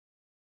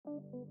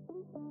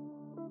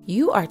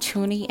You are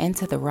tuning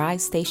into the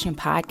Rise Station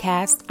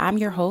podcast. I'm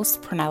your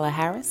host, Pernella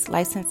Harris,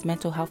 licensed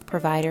mental health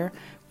provider,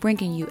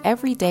 bringing you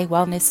everyday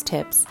wellness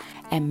tips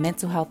and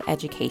mental health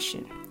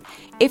education.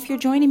 If you're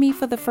joining me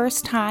for the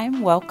first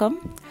time,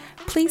 welcome.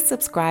 Please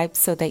subscribe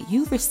so that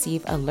you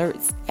receive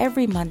alerts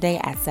every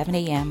Monday at 7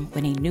 a.m.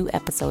 when a new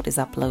episode is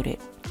uploaded.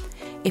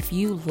 If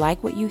you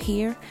like what you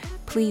hear,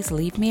 please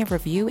leave me a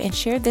review and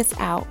share this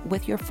out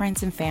with your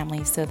friends and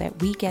family so that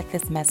we get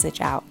this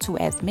message out to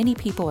as many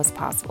people as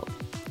possible.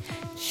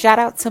 Shout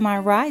out to my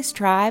Rise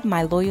Tribe,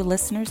 my loyal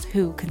listeners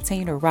who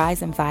continue to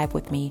rise and vibe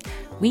with me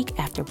week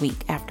after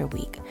week after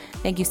week.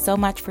 Thank you so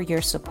much for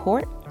your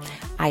support.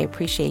 I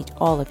appreciate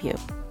all of you.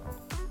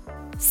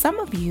 Some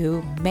of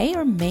you may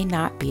or may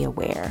not be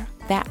aware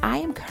that I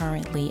am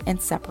currently in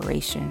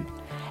separation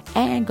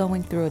and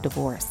going through a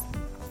divorce.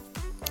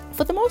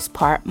 For the most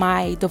part,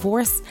 my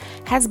divorce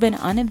has been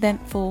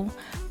uneventful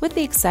with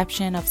the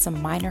exception of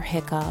some minor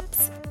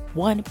hiccups.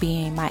 One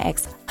being my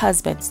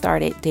ex-husband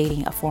started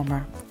dating a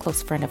former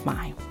close friend of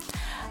mine.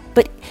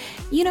 But,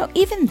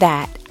 even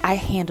that I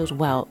handled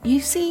well. You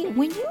see,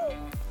 when you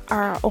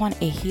are on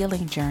a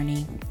healing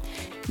journey,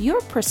 your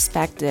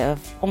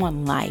perspective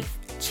on life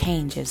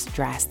changes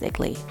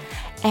drastically,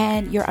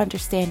 and your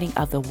understanding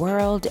of the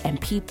world and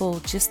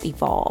people just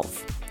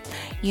evolve.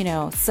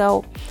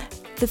 So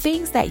the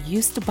things that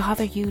used to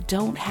bother you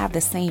don't have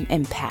the same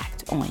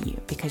impact on you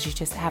because you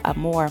just have a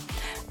more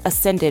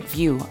ascended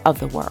view of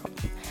the world.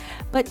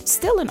 But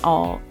still in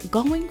all,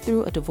 going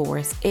through a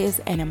divorce is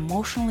an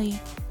emotionally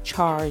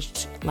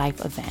charged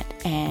life event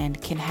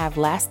and can have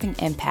lasting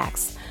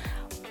impacts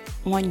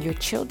on your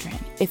children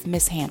if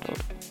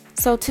mishandled.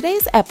 So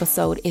today's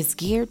episode is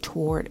geared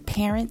toward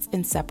parents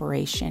in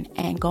separation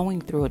and going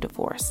through a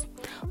divorce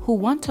who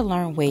want to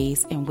learn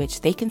ways in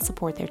which they can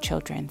support their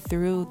children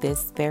through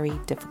this very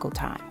difficult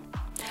time.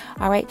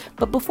 All right,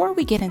 but before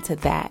we get into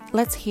that,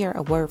 let's hear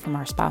a word from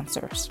our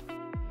sponsors.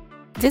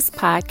 This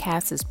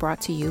podcast is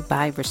brought to you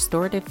by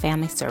Restorative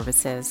Family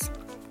Services.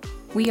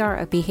 We are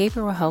a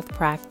behavioral health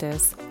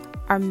practice.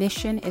 Our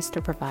mission is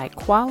to provide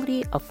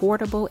quality,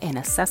 affordable, and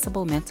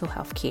accessible mental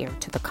health care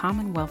to the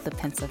Commonwealth of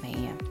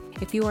Pennsylvania.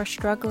 If you are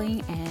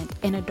struggling and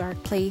in a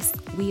dark place,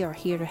 we are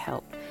here to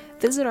help.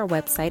 Visit our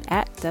website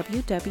at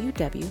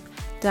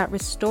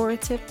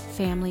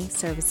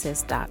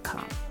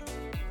www.restorativefamilyservices.com.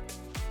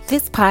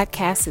 This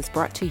podcast is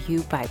brought to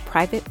you by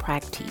Private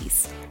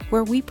Practice,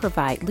 where we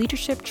provide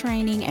leadership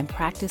training and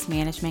practice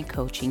management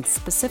coaching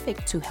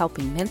specific to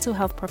helping mental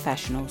health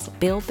professionals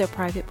build their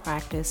private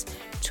practice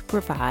to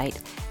provide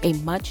a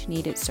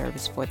much-needed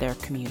service for their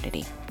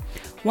community.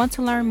 Want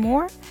to learn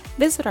more?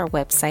 Visit our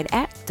website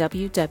at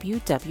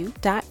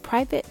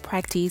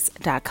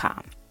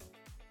www.privatepractice.com.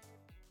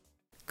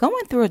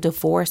 Going through a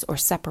divorce or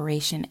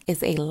separation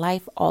is a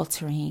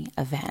life-altering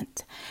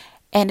event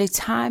and a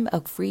time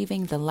of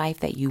grieving the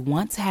life that you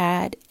once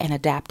had and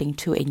adapting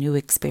to a new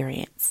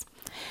experience.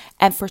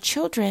 And for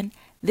children,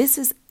 this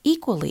is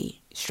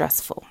equally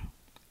stressful.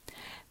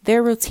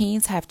 Their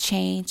routines have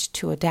changed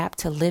to adapt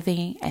to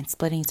living and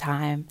splitting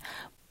time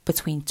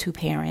between two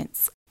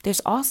parents.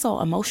 There's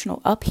also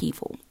emotional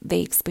upheaval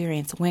they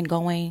experience when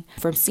going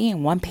from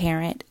seeing one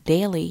parent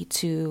daily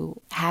to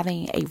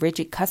having a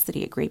rigid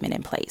custody agreement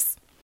in place.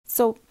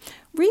 So,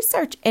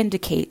 research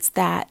indicates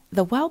that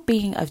the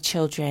well-being of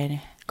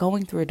children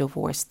going through a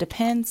divorce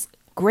depends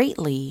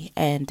greatly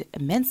and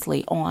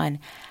immensely on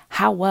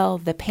how well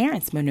the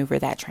parents maneuver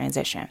that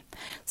transition.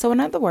 So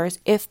in other words,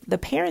 if the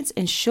parents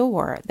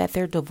ensure that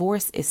their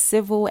divorce is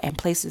civil and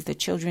places the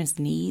children's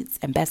needs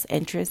and best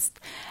interests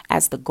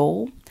as the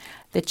goal,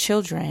 the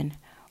children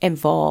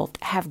involved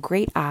have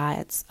great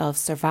odds of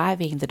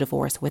surviving the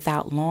divorce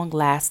without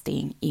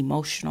long-lasting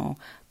emotional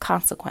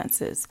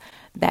consequences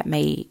that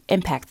may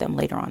impact them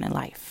later on in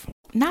life.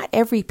 Not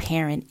every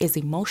parent is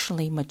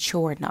emotionally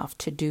mature enough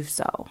to do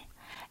so,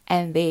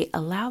 and they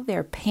allow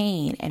their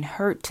pain and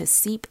hurt to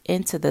seep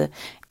into the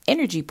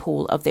energy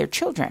pool of their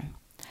children.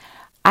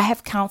 I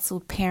have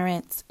counseled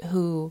parents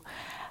who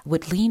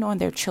would lean on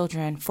their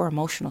children for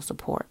emotional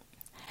support,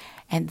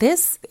 and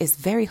this is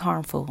very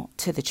harmful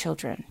to the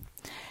children.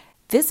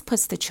 This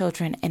puts the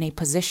children in a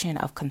position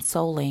of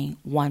consoling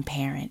one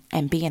parent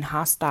and being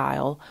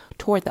hostile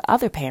toward the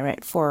other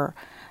parent for,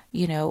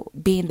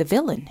 being the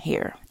villain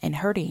here and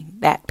hurting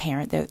that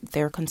parent that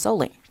they're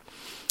consoling.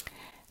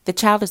 The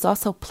child is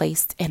also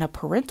placed in a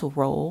parental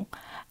role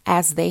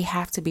as they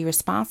have to be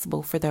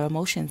responsible for the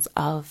emotions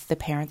of the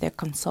parent they're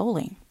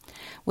consoling,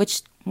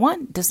 which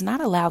one does not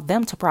allow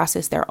them to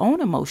process their own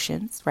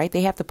emotions, right?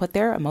 They have to put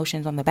their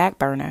emotions on the back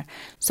burner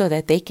so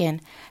that they can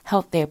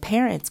help their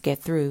parents get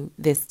through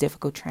this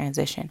difficult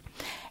transition.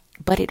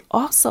 But it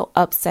also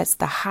upsets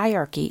the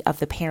hierarchy of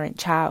the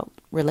parent-child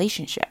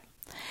relationship,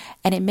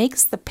 and it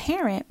makes the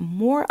parent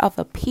more of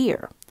a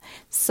peer.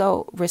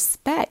 So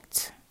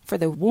respect for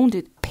the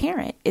wounded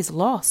parent is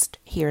lost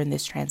here in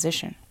this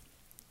transition.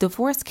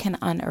 Divorce can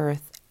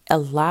unearth a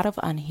lot of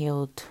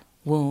unhealed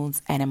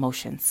wounds and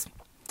emotions.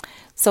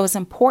 So it's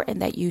important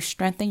that you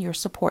strengthen your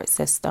support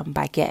system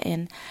by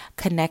getting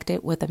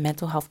connected with a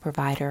mental health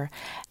provider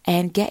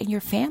and getting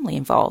your family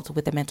involved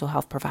with a mental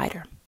health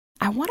provider.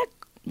 I want to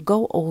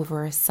go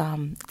over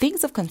some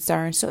things of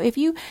concern. So if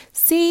you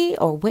see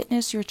or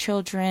witness your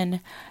children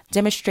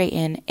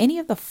demonstrating any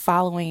of the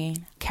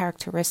following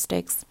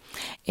characteristics,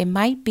 it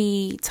might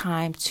be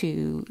time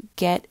to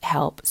get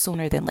help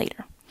sooner than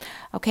later.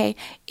 Okay,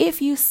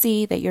 if you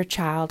see that your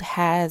child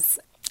has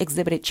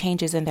exhibited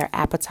changes in their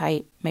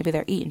appetite, maybe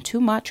they're eating too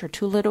much or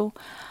too little,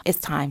 it's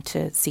time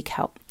to seek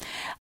help.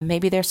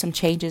 Maybe there's some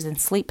changes in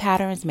sleep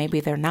patterns. Maybe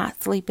they're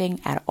not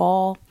sleeping at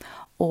all,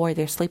 or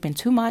they're sleeping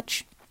too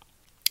much.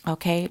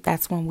 Okay,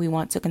 that's when we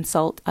want to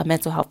consult a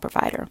mental health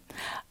provider.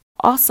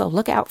 Also,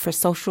 look out for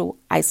social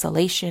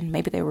isolation.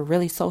 Maybe they were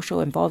really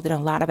social, involved in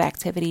a lot of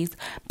activities,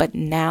 but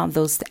now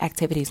those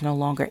activities no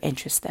longer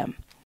interest them.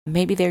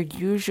 Maybe they're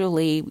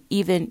usually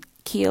even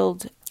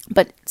keeled,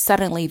 but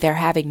suddenly they're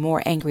having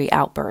more angry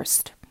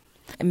outbursts.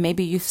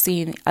 Maybe you've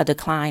seen a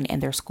decline in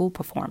their school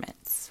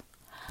performance.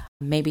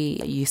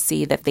 Maybe you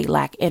see that they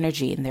lack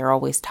energy and they're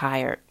always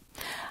tired.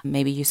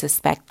 Maybe you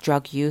suspect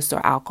drug use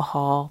or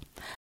alcohol.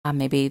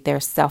 Maybe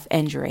there's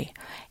self-injury.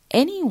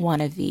 Any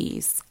one of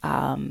these,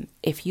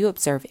 if you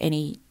observe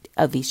any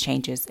of these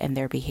changes in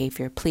their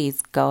behavior,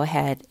 please go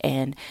ahead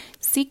and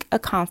seek a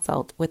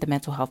consult with a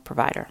mental health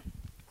provider.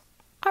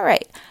 All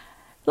right,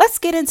 let's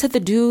get into the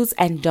do's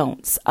and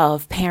don'ts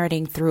of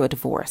parenting through a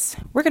divorce.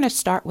 We're going to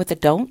start with the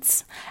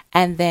don'ts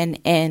and then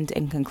end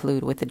and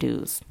conclude with the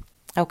do's.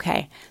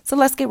 Okay, so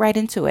let's get right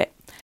into it.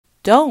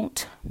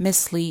 Don't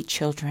mislead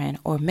children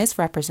or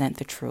misrepresent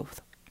the truth.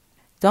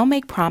 Don't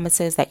make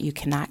promises that you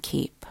cannot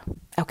keep.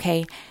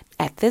 Okay,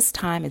 at this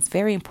time, it's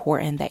very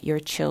important that your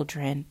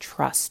children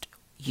trust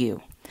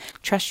you.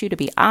 Trust you to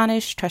be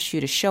honest, trust you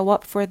to show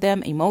up for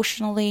them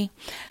emotionally,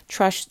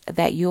 trust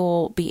that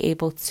you'll be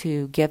able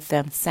to give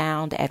them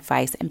sound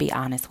advice and be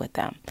honest with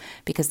them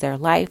because their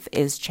life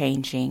is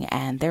changing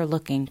and they're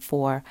looking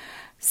for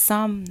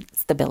some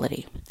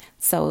stability.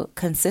 So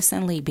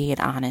consistently being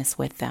honest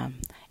with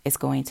them is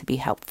going to be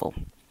helpful.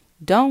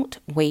 Don't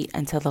wait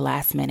until the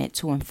last minute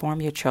to inform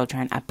your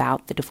children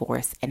about the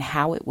divorce and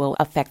how it will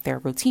affect their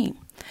routine.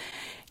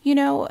 You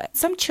know,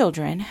 some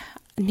children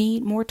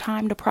need more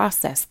time to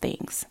process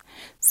things.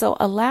 So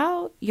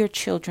allow your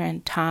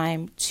children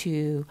time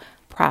to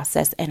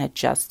process and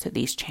adjust to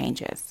these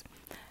changes.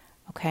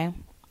 Okay.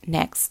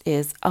 Next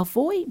is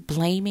avoid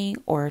blaming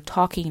or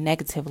talking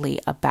negatively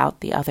about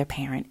the other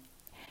parent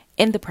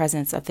in the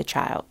presence of the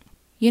child.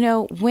 You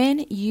know,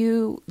 when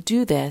you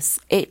do this,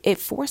 it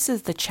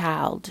forces the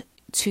child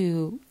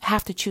to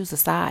have to choose a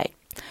side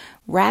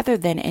rather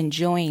than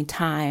enjoying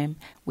time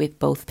with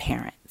both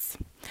parents.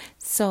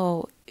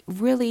 So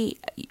really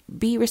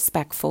be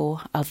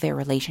respectful of their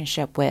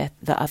relationship with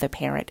the other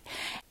parent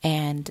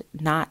and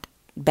not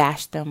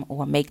bash them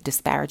or make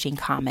disparaging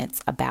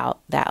comments about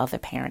that other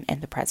parent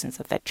in the presence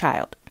of that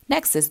child.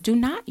 Next is do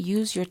not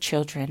use your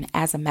children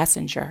as a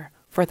messenger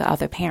for the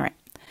other parent.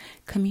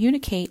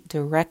 Communicate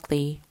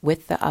directly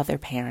with the other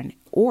parent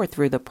or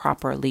through the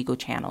proper legal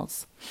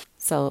channels.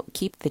 So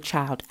keep the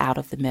child out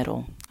of the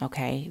middle,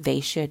 okay?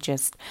 They should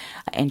just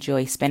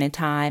enjoy spending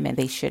time and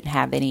they shouldn't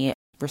have any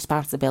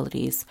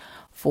responsibilities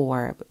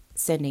for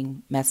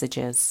sending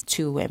messages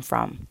to and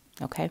from,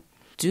 okay?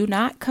 Do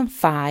not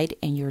confide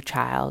in your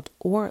child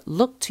or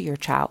look to your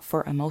child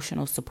for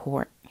emotional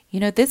support. You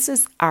know, this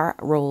is our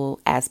role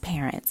as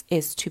parents,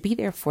 is to be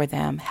there for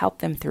them, help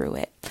them through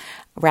it,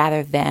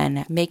 rather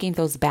than making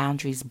those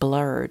boundaries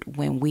blurred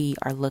when we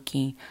are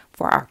looking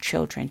for our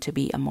children to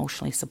be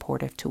emotionally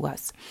supportive to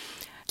us.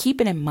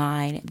 Keeping in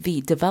mind the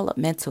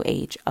developmental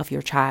age of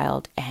your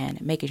child and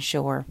making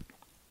sure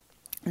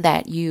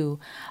that you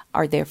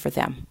are there for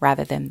them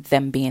rather than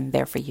them being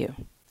there for you.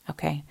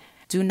 Okay.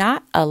 Do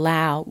not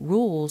allow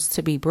rules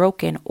to be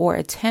broken or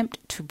attempt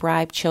to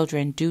bribe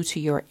children due to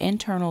your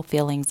internal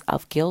feelings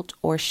of guilt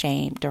or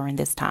shame during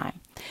this time.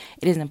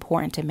 It is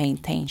important to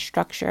maintain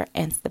structure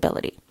and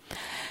stability.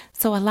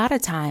 So a lot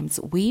of times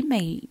we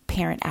may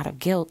parent out of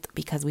guilt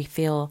because we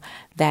feel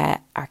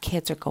that our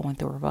kids are going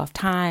through a rough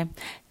time.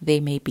 They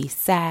may be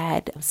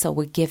sad. So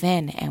we give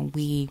in and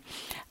we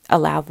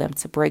allow them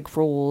to break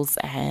rules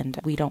and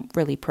we don't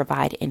really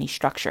provide any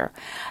structure.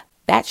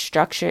 That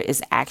structure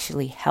is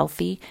actually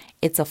healthy.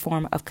 It's a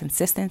form of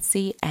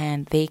consistency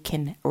and they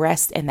can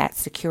rest in that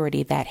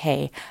security that,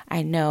 hey,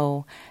 I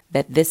know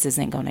that this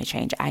isn't going to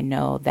change. I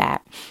know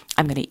that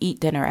I'm going to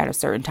eat dinner at a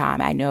certain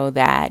time. I know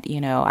that,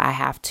 I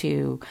have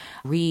to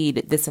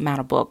read this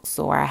amount of books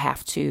or I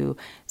have to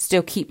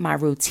still keep my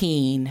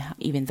routine,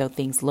 even though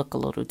things look a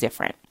little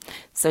different.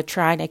 So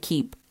trying to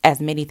keep as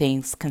many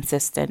things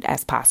consistent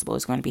as possible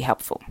is going to be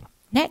helpful.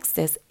 Next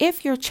is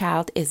if your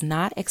child is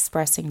not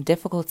expressing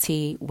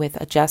difficulty with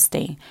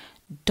adjusting,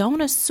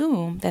 don't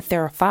assume that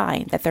they're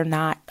fine, that they're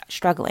not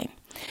struggling.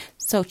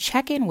 So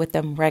check in with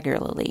them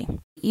regularly.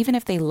 Even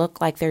if they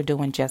look like they're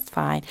doing just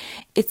fine,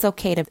 it's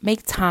okay to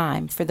make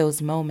time for those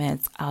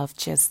moments of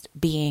just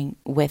being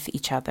with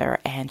each other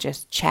and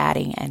just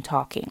chatting and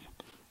talking.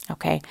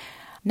 Okay.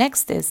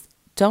 Next is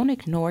Don't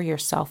ignore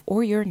yourself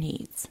or your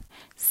needs.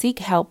 Seek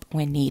help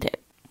when needed.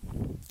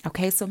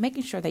 Okay, so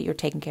making sure that you're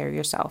taking care of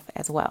yourself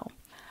as well.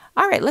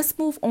 All right, let's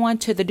move on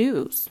to the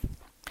do's.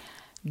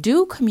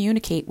 Do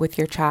communicate with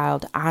your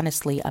child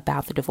honestly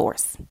about the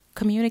divorce.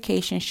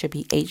 Communication should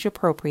be age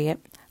appropriate,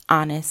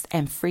 honest,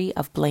 and free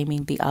of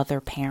blaming the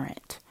other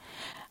parent.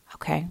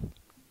 Okay?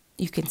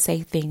 You can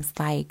say things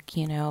like,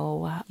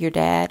 your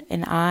dad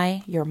and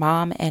I, your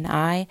mom and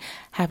I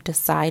have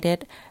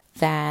decided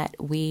that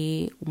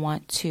we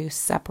want to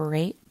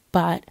separate,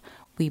 but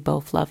we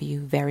both love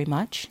you very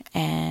much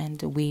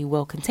and we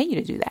will continue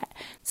to do that.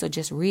 So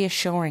just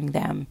reassuring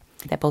them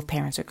that both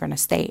parents are going to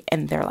stay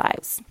in their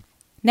lives.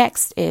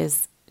 Next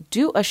is,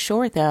 do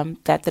assure them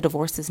that the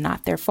divorce is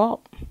not their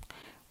fault.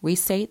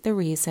 Restate the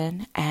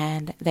reason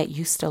and that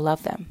you still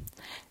love them.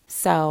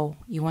 So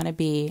you want to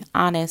be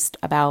honest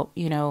about,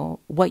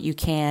 what you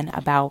can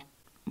about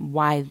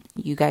why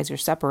you guys are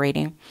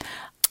separating.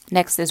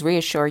 Next is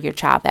reassure your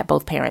child that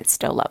both parents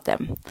still love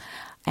them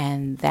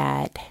and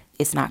that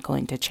it's not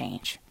going to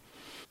change.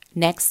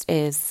 Next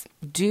is,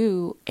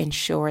 do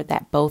ensure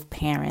that both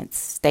parents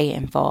stay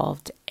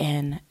involved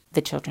in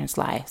the children's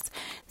lives.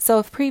 So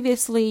if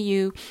previously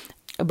you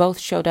both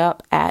showed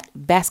up at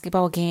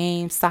basketball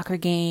games, soccer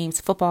games,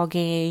 football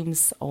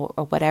games, or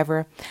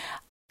whatever,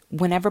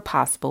 whenever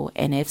possible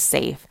and if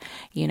safe,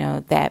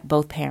 that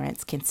both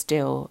parents can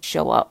still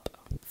show up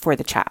for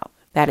the child.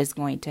 That is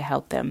going to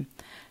help them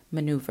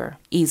maneuver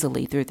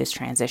easily through this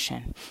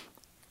transition.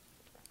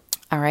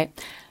 All right.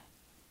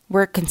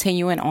 We're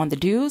continuing on the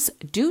do's.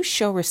 Do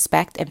show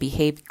respect and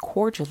behave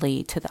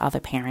cordially to the other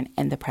parent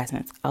in the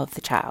presence of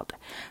the child.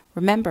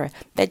 Remember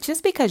that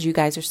just because you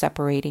guys are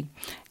separating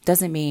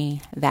doesn't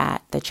mean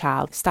that the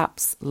child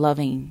stops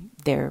loving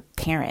their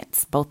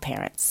parents, both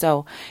parents.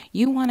 So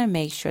you want to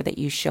make sure that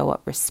you show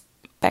up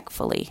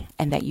respectfully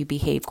and that you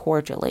behave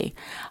cordially,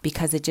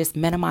 because it just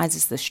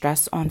minimizes the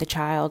stress on the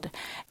child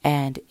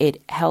and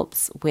it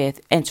helps with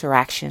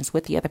interactions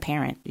with the other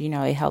parent.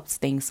 It helps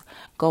things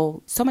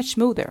go so much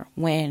smoother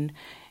when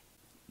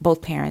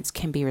both parents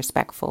can be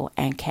respectful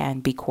and can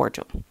be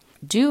cordial.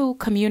 Do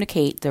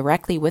communicate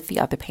directly with the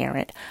other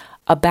parent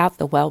about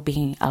the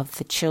well-being of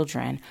the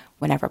children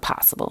whenever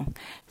possible.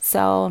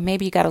 So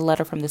maybe you got a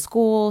letter from the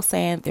school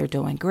saying they're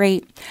doing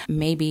great.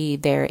 Maybe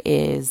there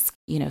is,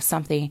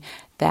 something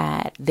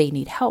that they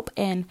need help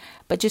in,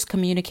 but just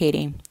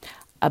communicating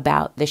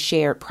about the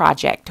shared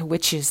project,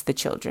 which is the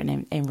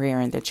children and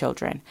rearing the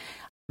children.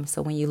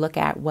 So when you look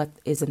at what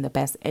is in the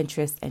best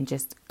interest and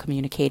just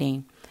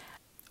communicating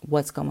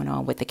what's going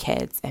on with the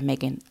kids and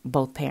making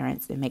both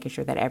parents and making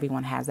sure that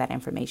everyone has that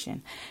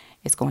information,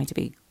 is going to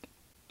be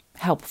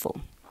helpful.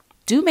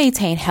 Do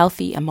maintain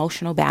healthy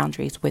emotional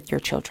boundaries with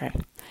your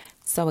children.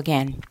 So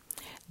again,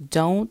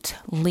 don't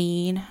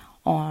lean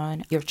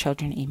on your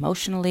children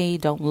emotionally.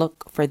 Don't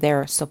look for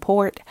their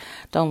support.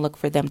 Don't look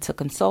for them to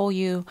console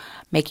you,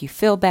 make you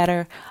feel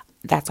better.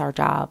 That's our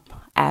job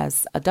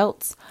as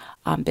adults.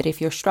 But if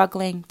you're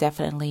struggling,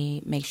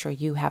 definitely make sure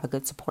you have a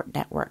good support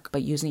network.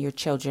 But using your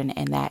children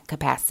in that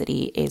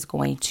capacity is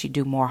going to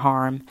do more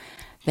harm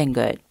than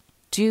good.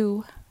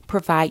 Do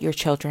provide your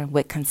children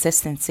with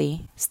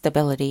consistency,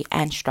 stability,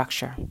 and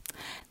structure.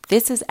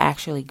 This is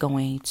actually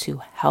going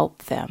to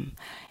help them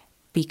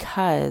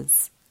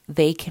because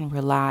they can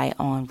rely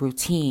on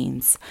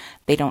routines.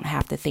 They don't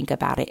have to think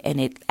about it, and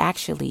it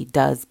actually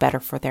does better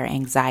for their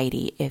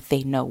anxiety if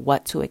they know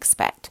what to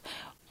expect,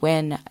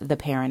 when the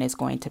parent is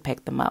going to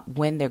pick them up,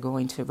 when they're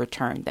going to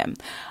return them,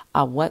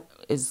 what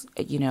is,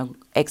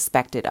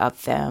 expected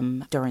of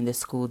them during the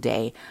school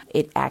day.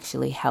 It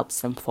actually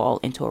helps them fall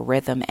into a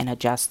rhythm and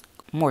adjust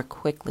more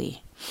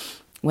quickly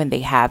when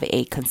they have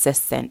a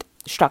consistent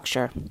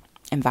structure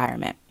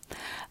environment.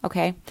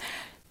 Okay.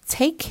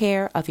 Take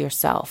care of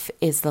yourself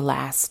is the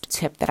last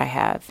tip that I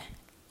have.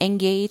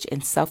 Engage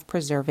in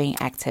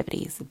self-preserving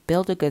activities,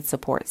 build a good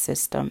support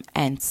system,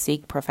 and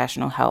seek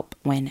professional help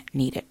when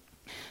needed.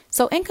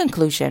 So in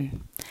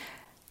conclusion,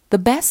 the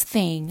best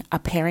thing a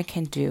parent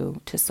can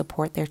do to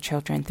support their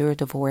children through a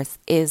divorce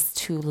is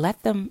to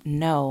let them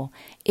know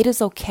it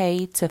is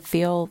okay to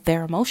feel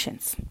their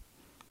emotions.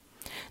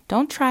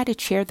 Don't try to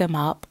cheer them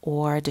up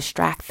or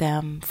distract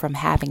them from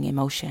having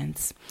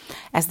emotions,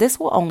 as this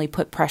will only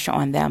put pressure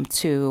on them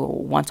to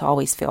want to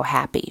always feel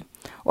happy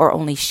or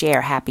only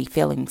share happy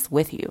feelings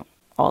with you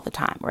all the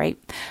time, right?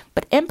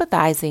 But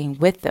empathizing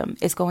with them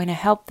is going to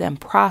help them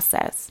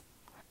process,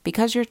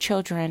 because your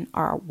children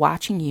are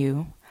watching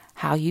you,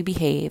 how you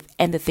behave,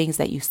 and the things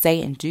that you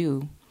say and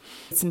do.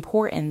 It's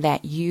important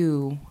that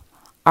you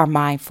are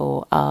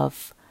mindful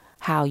of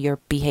how you're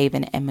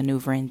behaving and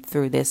maneuvering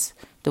through this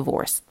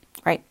divorce,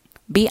 right?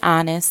 Be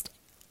honest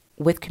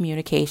with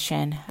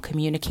communication.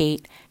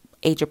 Communicate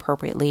age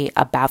appropriately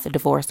about the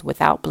divorce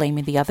without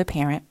blaming the other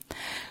parent.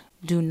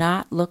 Do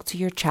not look to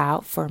your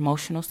child for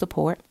emotional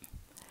support.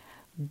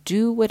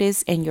 Do what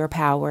is in your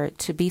power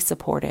to be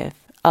supportive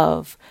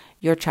of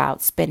your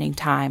child spending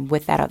time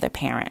with that other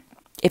parent,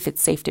 if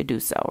it's safe to do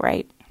so,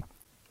 right?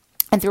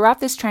 And throughout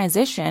this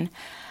transition,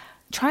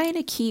 trying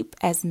to keep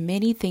as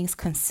many things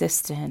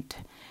consistent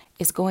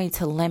is going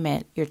to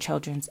limit your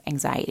children's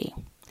anxiety.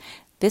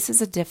 This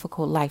is a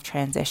difficult life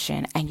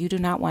transition, and you do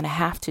not want to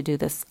have to do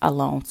this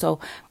alone.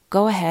 So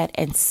go ahead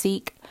and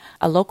seek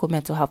a local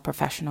mental health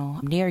professional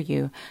near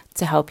you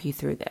to help you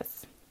through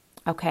this.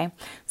 Okay?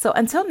 So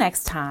until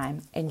next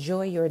time,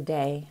 enjoy your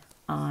day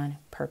on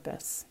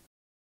purpose.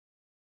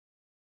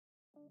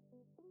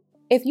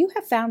 If you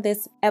have found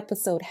this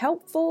episode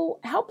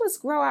helpful, help us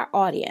grow our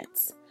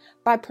audience.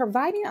 By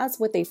providing us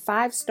with a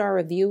 5-star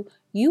review,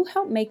 you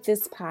help make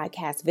this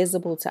podcast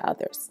visible to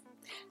others.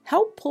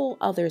 Help pull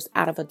others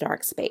out of a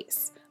dark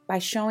space by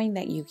showing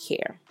that you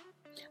care,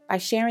 by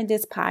sharing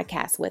this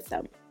podcast with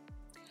them.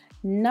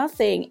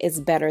 Nothing is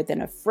better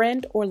than a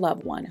friend or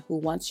loved one who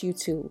wants you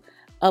to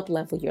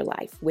up-level your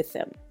life with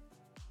them.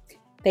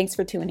 Thanks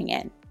for tuning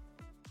in.